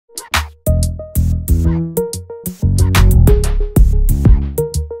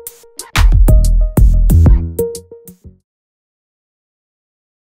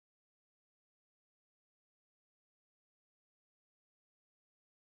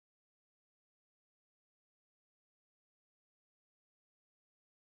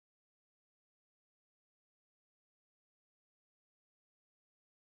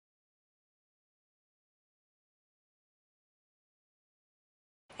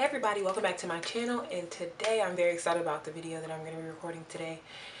Hey everybody, welcome back to my channel, and today I'm very excited about the video that I'm going to be recording today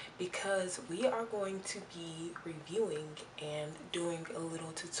because we are going to be reviewing and doing a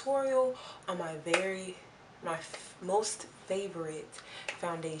little tutorial on my most favorite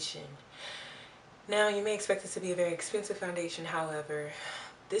foundation. Now you may expect this to be a very expensive foundation, however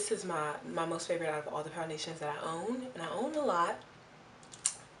this is my most favorite out of all the foundations that I own, and I own a lot,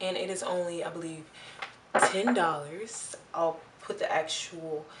 and it is only, I believe, $10. I'll put the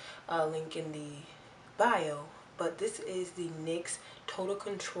actual link in the bio, but this is the NYX Total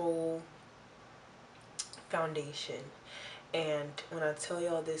Control foundation, and when I tell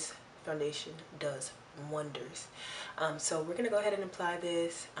y'all, this foundation does wonders. So we're gonna go ahead and apply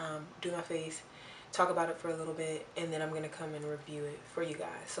this, do my face, talk about it for a little bit, and then I'm gonna come and review it for you guys.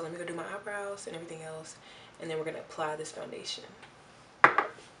 So let me go do my eyebrows and everything else, and then we're gonna apply this foundation.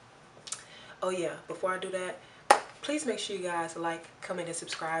 Oh yeah, before I do that, please make sure you guys like, comment, and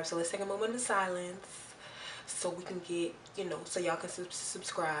subscribe. So let's take a moment of silence so we can get, so y'all can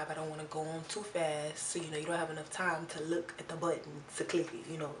subscribe. I don't want to go on too fast, so you don't have enough time to look at the button to click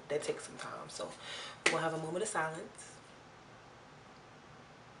it. That takes some time. So we'll have a moment of silence.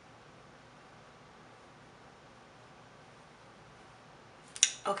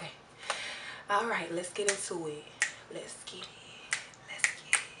 Okay. All right, let's get into it. Let's get it. Let's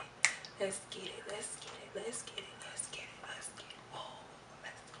get it. Let's get it. Let's get it. Let's get it. Let's get it. Let's get it. Whoa.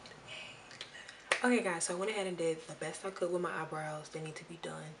 Let's get it. Okay, guys, so I went ahead and did the best I could with my eyebrows. They need to be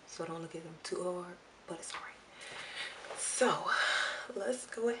done, so don't look at them too hard, but it's alright. So let's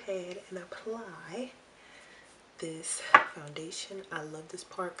go ahead and apply this foundation. I love this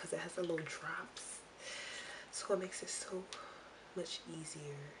part because it has the little drops, so it makes it so much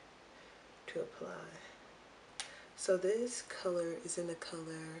easier to apply. So this color is in the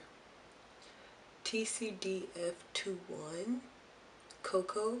color TCDF21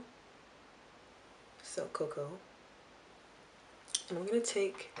 Cocoa. So Cocoa. And I'm gonna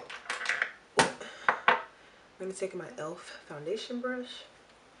take my e.l.f. foundation brush,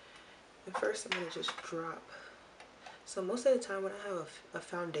 and first I'm gonna just drop. So most of the time when I have a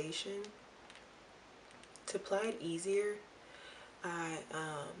foundation, to apply it easier, I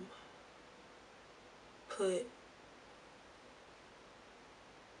put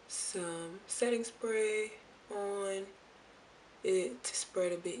some setting spray on it to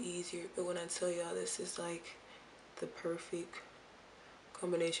spread a bit easier. But when I tell y'all, this is like the perfect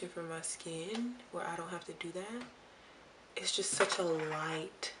combination for my skin where I don't have to do that. It's just such a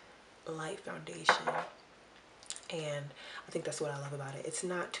light foundation, and I think that's what I love about it. It's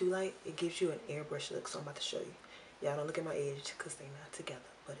not too light. It gives you an airbrush look. So I'm about to show you. Y'all don't look at my edge because they're not together,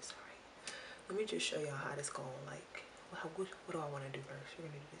 but it's alright. Let me just show y'all how this going. Like, what do I want to do first? We're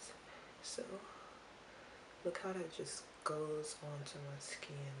gonna do this. So look how that just goes onto my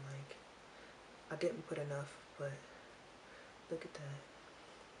skin. Like, I didn't put enough, but look at that.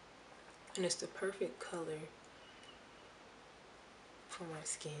 And it's the perfect color for my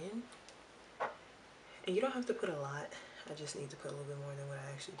skin. And you don't have to put a lot. I just need to put a little bit more than what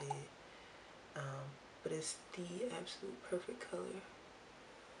I actually did. But it's the absolute perfect color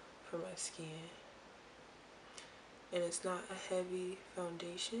for my skin. And it's not a heavy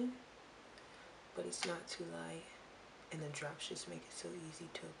foundation, but it's not too light. And the drops just make it so easy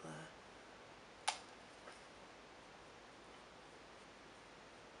to apply.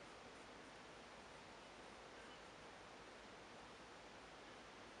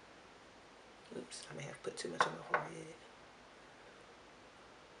 Oops, I may have put too much on my forehead.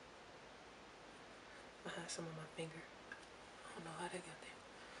 I have some on my finger. I don't know how they got there.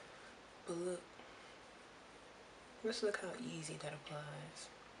 But look. Just look how easy that applies.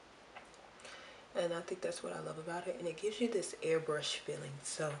 And I think that's what I love about it. And it gives you this airbrush feeling.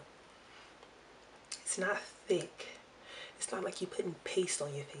 So it's not thick. It's not like you're putting paste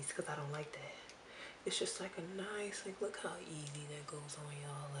on your face, because I don't like that. It's just like a nice, like, look how easy that goes on,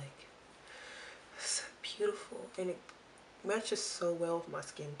 y'all. Like, it's beautiful. And it matches so well with my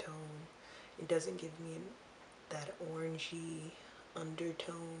skin tone. It doesn't give me that orangey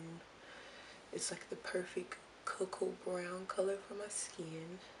undertone. It's like the perfect cocoa brown color for my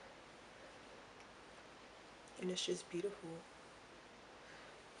skin. And it's just beautiful.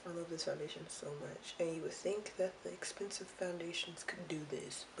 I love this foundation so much. And you would think that the expensive foundations could do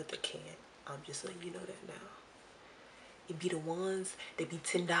this, but they can't. I'm just letting you know that now. It be the ones that be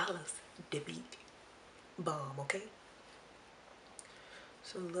 $10. They be bomb, okay?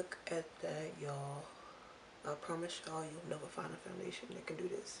 So look at that, y'all. I promise y'all, you'll never find a foundation that can do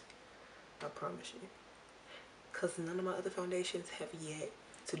this. I promise you. Because none of my other foundations have yet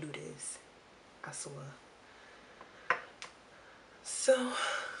to do this. I swear. So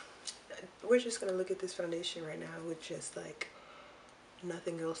we're just gonna look at this foundation right now with just like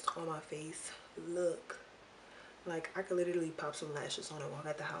nothing else on my face. Look, like I could literally pop some lashes on and walk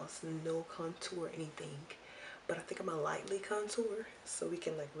out the house, no contour or anything. But I think I'm gonna lightly contour so we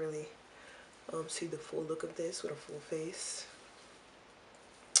can like really see the full look of this with a full face.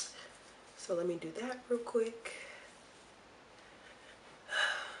 So let me do that real quick.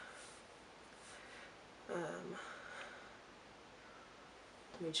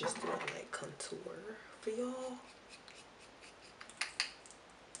 Let me just do a light contour for y'all.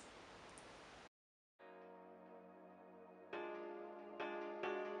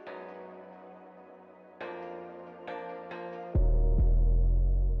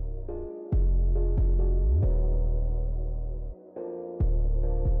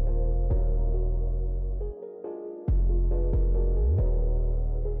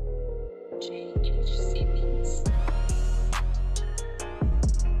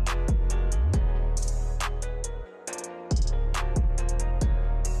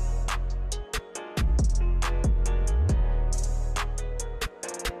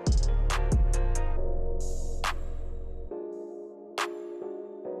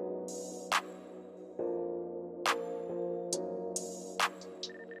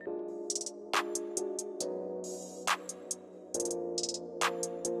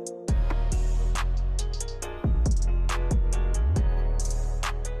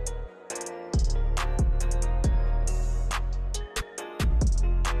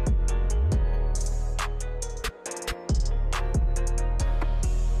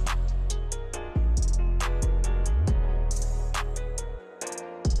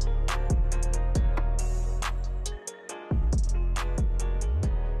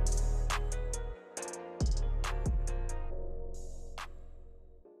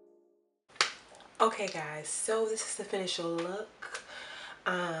 Okay guys, so this is the finished look.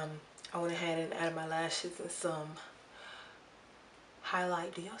 I went ahead and added my lashes and some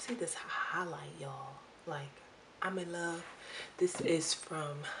highlight. Do y'all see this highlight, y'all? Like, I'm in love. This is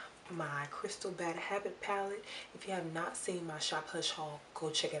from my Crystal Bad Habit palette. If you have not seen my Shop Hush haul,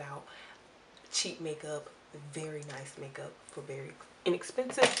 go check it out. Cheap makeup, very nice makeup for very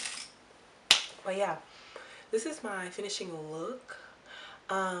inexpensive. But yeah, this is my finishing look.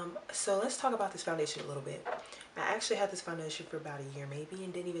 So let's talk about this foundation a little bit. I actually had this foundation for about a year maybe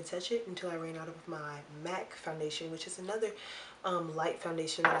and didn't even touch it until I ran out of my MAC foundation, which is another light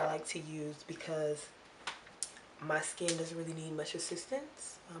foundation that I like to use because my skin doesn't really need much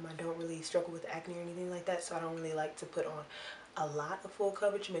assistance. I don't really struggle with acne or anything like that, so I don't really like to put on a lot of full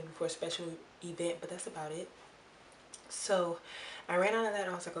coverage, maybe for a special event, but that's about it. So I ran out of that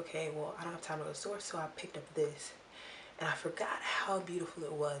and I was like, okay, well, I don't have time to go to the store, so I picked up this. And I forgot how beautiful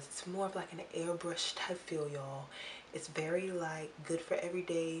it was. It's more of like an airbrush type feel, y'all. It's very like good for every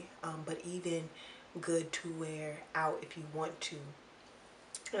day, but even good to wear out if you want to.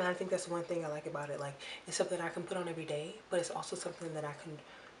 And I think that's one thing I like about it. Like, it's something I can put on every day, but it's also something that I can,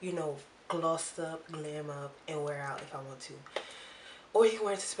 you know, gloss up, glam up, and wear out if I want to. Or you can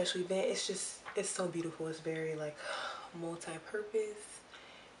wear it to a special event. It's just, it's so beautiful. It's very like multi-purpose,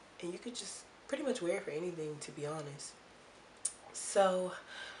 and you could just pretty much wear it for anything, to be honest. So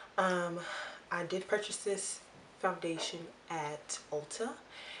I did purchase this foundation at Ulta,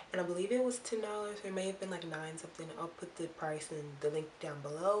 and I believe it was $10. It may have been like 9 something. I'll put the price and the link down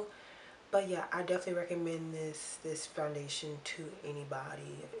below. But yeah, I definitely recommend this foundation to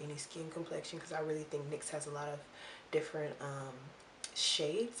anybody of any skin complexion, because I really think NYX has a lot of different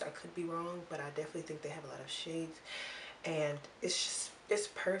shades. I could be wrong, but I definitely think they have a lot of shades, and it's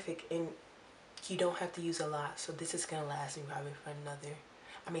perfect, and you don't have to use a lot. So this is gonna last me probably for another,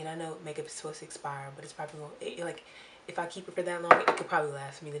 I mean, I know makeup is supposed to expire, but it's probably gonna, like, if I keep it for that long, it could probably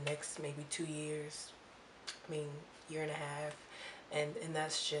last me the next maybe 2 years, I mean, year and a half, and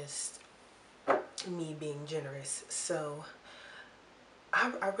that's just me being generous. So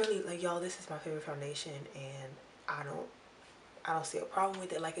I really like, y'all, this is my favorite foundation, and I don't see a problem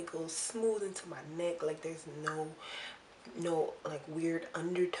with it. Like, it goes smooth into my neck. Like, there's no like weird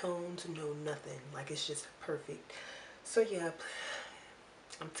undertones, no nothing. Like, it's just perfect. So yeah,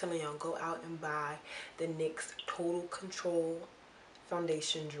 I'm telling y'all, go out and buy the NYX Total Control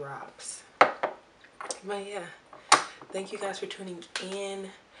foundation drops. But yeah, thank you guys for tuning in.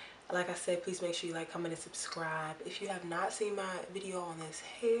 Like I said, please make sure you like, comment, and subscribe. If you have not seen my video on this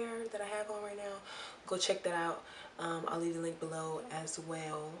hair that I have on right now, go check that out. I'll leave the link below, as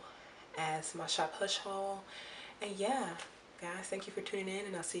well as my Shop Hush haul. And yeah, guys, thank you for tuning in,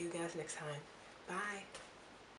 and I'll see you guys next time. Bye.